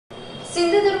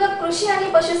सिंधुदुर्ग कृषी आणि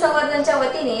पशुसंवर्धनच्या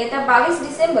वतीने येत्या 22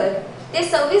 डिसेंबर ते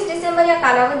 26 डिसेंबर या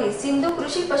कालावधीत सिंधू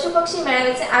कृषी पशुपक्षी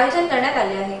मेळाव्याचे आयोजन करण्यात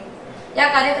आले आहे। या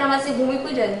कार्यक्रमाचे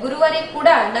भूमिपूजन गुरुवारी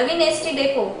कुडाळ नवीन एसटी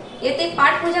डेपो येथे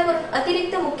पाठपूजा करून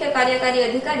अतिरिक्त मुख्य कार्यकारी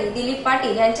अधिकारी दिलीप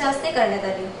पाटील यांच्या हस्ते करण्यात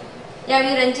आले।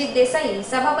 यावेळी रणजित देसाई,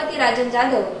 सभापती राजन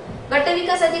जाधव,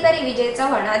 गटविकास अधिकारी विजय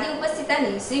चव्हाण आदी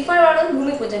उपस्थितांनी श्रीफळ वाढून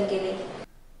भूमिपूजन केले।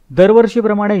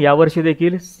 दरवर्षीप्रमाणे यावर्षी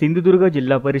देखील सिंधुदुर्ग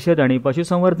जिल्हा परिषद आणि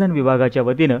पशुसंवर्धन विभागाच्या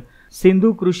वतीने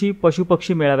सिंधू कृषी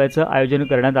पशुपक्षी मेळाव्याचे आयोजन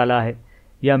करण्यात आले आहे।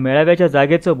 या मेळाव्याच्या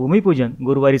जागेचे भूमिपूजन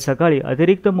गुरुवारी सकाळी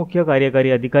अतिरिक्त मुख्य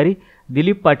कार्यकारी अधिकारी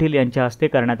दिलीप पाटील यांच्या हस्ते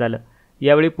करण्यात आले।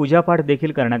 यावेळी पूजापाठ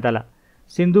देखील करण्यात आला।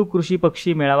 सिंधू कृषी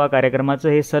पक्षी मेळावा कार्यक्रमाचे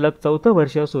हे सलग 4थे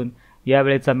वर्ष असून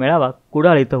यावेळेचा मेळावा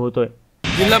कुडाळ येथे होतोय।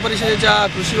 जिल्हा परिषदेच्या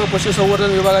कृषी व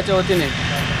पशुसंवर्धन विभागाच्या वतीने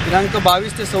दिनांक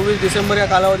 22 ते 26 डिसेंबर या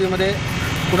कालावधीमध्ये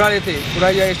कुडाळ येथे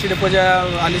कुडाळ या एसटी डेपोच्या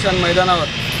आलिशान मैदानावर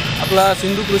आपला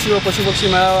सिंधू कृषी व पशुपक्षी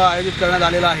मेळावा आयोजित करण्यात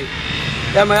आलेला आहे।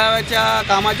 या मेळाव्याच्या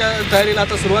कामाच्या तयारीला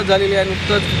आता सुरुवात झालेली आहे।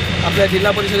 नुकतंच आपल्या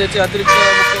जिल्हा परिषदेचे अतिरिक्त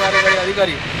मुख्य कार्यकारी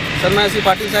अधिकारी सन्माननीय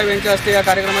पाटील साहेब यांच्या हस्ते या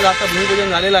कार्यक्रमाचं आता भूमिपूजन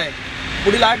झालेलं आहे।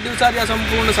 पुढील 8 दिवसात या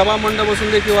संपूर्ण सभामंडप असून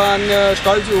दे किंवा अन्य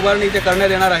स्टॉलची उभारणी इथे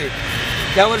करण्यात येणार आहे।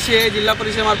 यावर्षी हे जिल्हा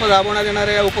परिषदेमार्फत राबवण्यात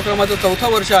येणाऱ्या या उपक्रमाचं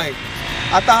 4थं वर्ष आहे।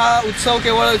 आता हा उत्सव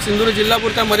केवळ सिंधुदुर्ग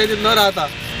जिल्हापुरता मर्यादित न राहता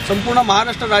संपूर्ण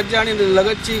महाराष्ट्र राज्य आणि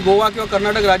लगतची गोवा किंवा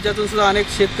कर्नाटक राज्यातून सुद्धा अनेक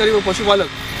शेतकरी व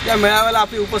पशुपालक या मेळाव्याला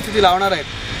आपली उपस्थिती लावणार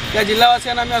आहेत। या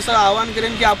जिल्हावासियांना मी असं आवाहन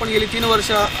करेन की आपण गेली 3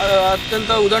 वर्ष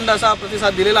अत्यंत उदंड असा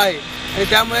प्रतिसाद दिलेला आहे आणि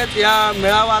त्यामुळेच या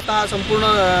मेळावा आता हा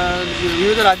संपूर्ण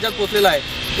विविध राज्यात पोहोचलेला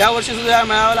आहे। यावर्षी सुद्धा या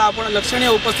मेळाव्याला आपण लक्षणीय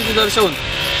उपस्थिती दर्शवून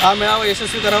हा मेळावा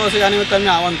यशस्वी करावा असे यानिमित्ताने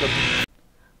आवाहन करतो।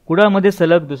 कुडाळमध्ये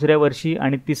सलग दुसऱ्या वर्षी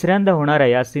आणि तिसऱ्यांदा होणाऱ्या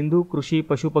या सिंधू कृषी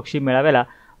पशुपक्षी मेळाव्याला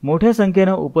मोठ्या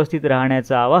संख्येने उपस्थित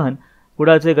राहण्याचे आवाहन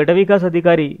कुडाळचे गटविकास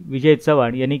अधिकारी विजय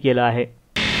चव्हाण यांनी केले आहे।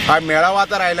 हा मेळावा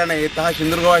आता राहिला नाही तर हा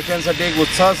सिंधुदुर्गवासियांसाठी एक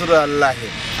उत्सव सुरू झालेला आहे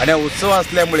आणि उत्सव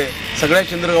असल्यामुळे सगळ्या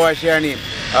सिंधुदुर्गवासियांनी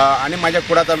आणि माझ्या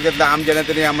कुडाळ तालुक्यातल्या आम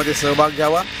जनतेने यामध्ये सहभाग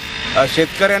घ्यावा।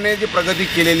 शेतकऱ्याने जी प्रगती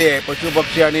केलेली आहे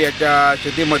पशुपक्षी आणि याच्या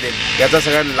शेतीमध्ये याचा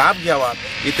सगळ्यांना लाभ घ्यावा,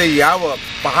 इथे यावं,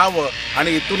 पाहावं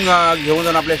आणि इथून घेऊन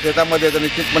जाऊन आपल्या शेतामध्ये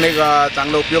निश्चितपणे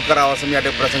चांगला उपयोग करावा असं मी या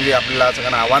प्रसंगी आपल्याला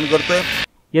सगळ्यांना आवाहन करतोय।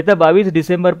 येत्या 22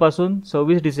 डिसेंबर पासून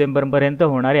 26 डिसेंबर पर्यंत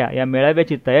होणाऱ्या या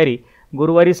मेळाव्याची तयारी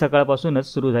गुरुवारी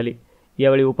सकाळपासूनच सुरू झाली।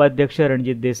 यावेळी उपाध्यक्ष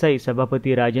रणजित देसाई,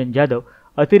 सभापती राजन जाधव,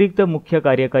 अतिरिक्त मुख्य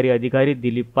कार्यकारी अधिकारी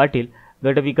दिलीप पाटील,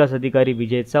 गटविकास अधिकारी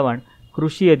विजय चव्हाण,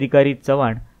 कृषी अधिकारी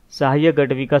चव्हाण, सहाय्यक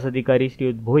गटविकास अधिकारी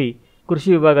श्रीयुत भोई,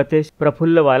 कृषी विभागाचे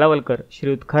प्रफुल्ल वालावलकर,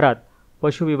 श्रीयुत खरात,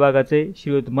 पशु विभागाचे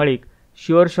श्रीयुत मळिक,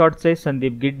 शुअर शॉटचे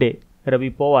संदीप गिड्डे, रवी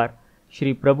पवार,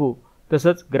 श्री प्रभू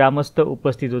तसंच ग्रामस्थ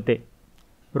उपस्थित होते।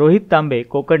 रोहित तांबे,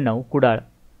 कोकण 9, कुडाळ।